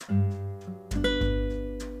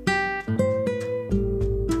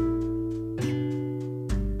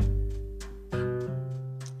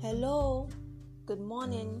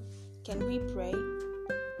pray.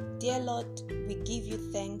 Dear Lord, we give you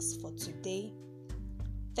thanks for today.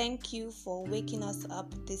 Thank you for waking us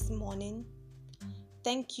up this morning.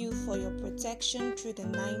 Thank you for your protection through the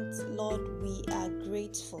night. Lord, we are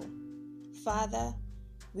grateful. Father,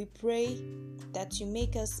 we pray that you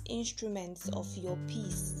make us instruments of your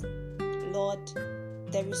peace. Lord,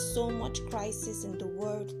 there is so much crisis in the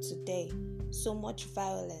world today, so much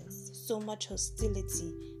violence, so much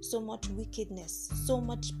hostility, so much wickedness, so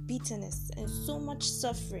much bitterness, and so much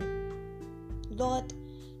suffering. Lord,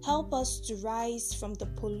 help us to rise from the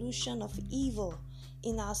pollution of evil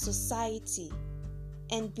in our society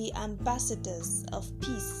and be ambassadors of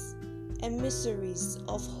peace, emissaries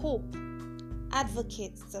of hope,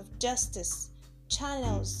 advocates of justice,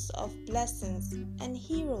 channels of blessings, and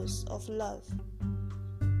heroes of love.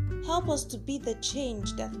 Help us to be the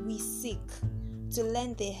change that we seek, to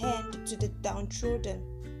lend a hand to the downtrodden,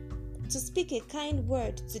 to speak a kind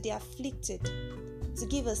word to the afflicted, to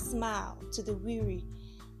give a smile to the weary,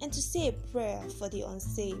 and to say a prayer for the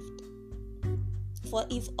unsaved. For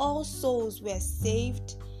if all souls were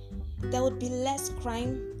saved, there would be less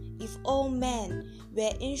crime. If all men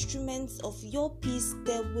were instruments of your peace,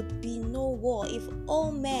 there would be no war. If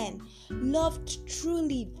all men loved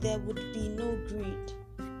truly, there would be no greed.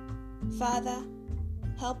 Father,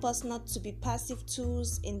 help us not to be passive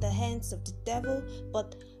tools in the hands of the devil,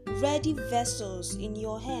 but ready vessels in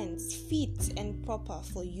your hands, fit and proper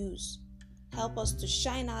for use. Help us to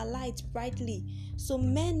shine our light brightly so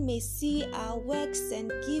men may see our works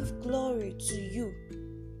and give glory to you.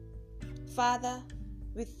 Father,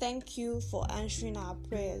 we thank you for answering our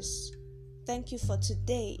prayers. Thank you for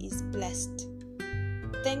today is blessed.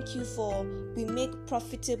 Thank you for we make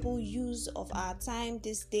profitable use of our time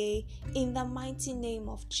this day in the mighty name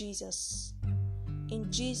of Jesus.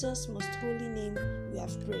 In Jesus' most holy name we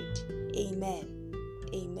have prayed. Amen.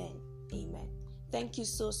 Amen. Amen. Thank you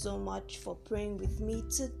so much for praying with me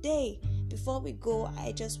today. Before we go,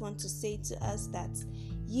 I just want to say to us that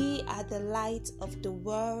ye are the light of the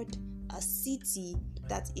world. A city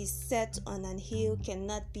that is set on an hill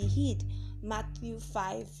cannot be hid. Matthew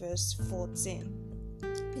 5 verse 14.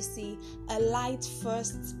 You see, a light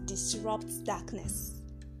first disrupts darkness,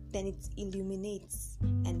 then it illuminates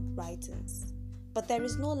and brightens. But there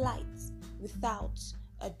is no light without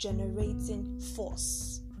a generating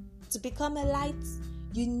force. To become a light,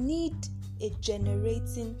 you need a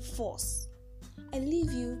generating force. I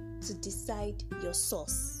leave you to decide your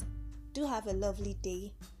source. Do have a lovely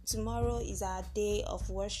day. Tomorrow is our day of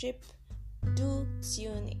worship. Do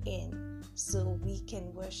tune in so we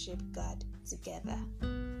can worship God together.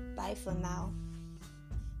 Bye for now.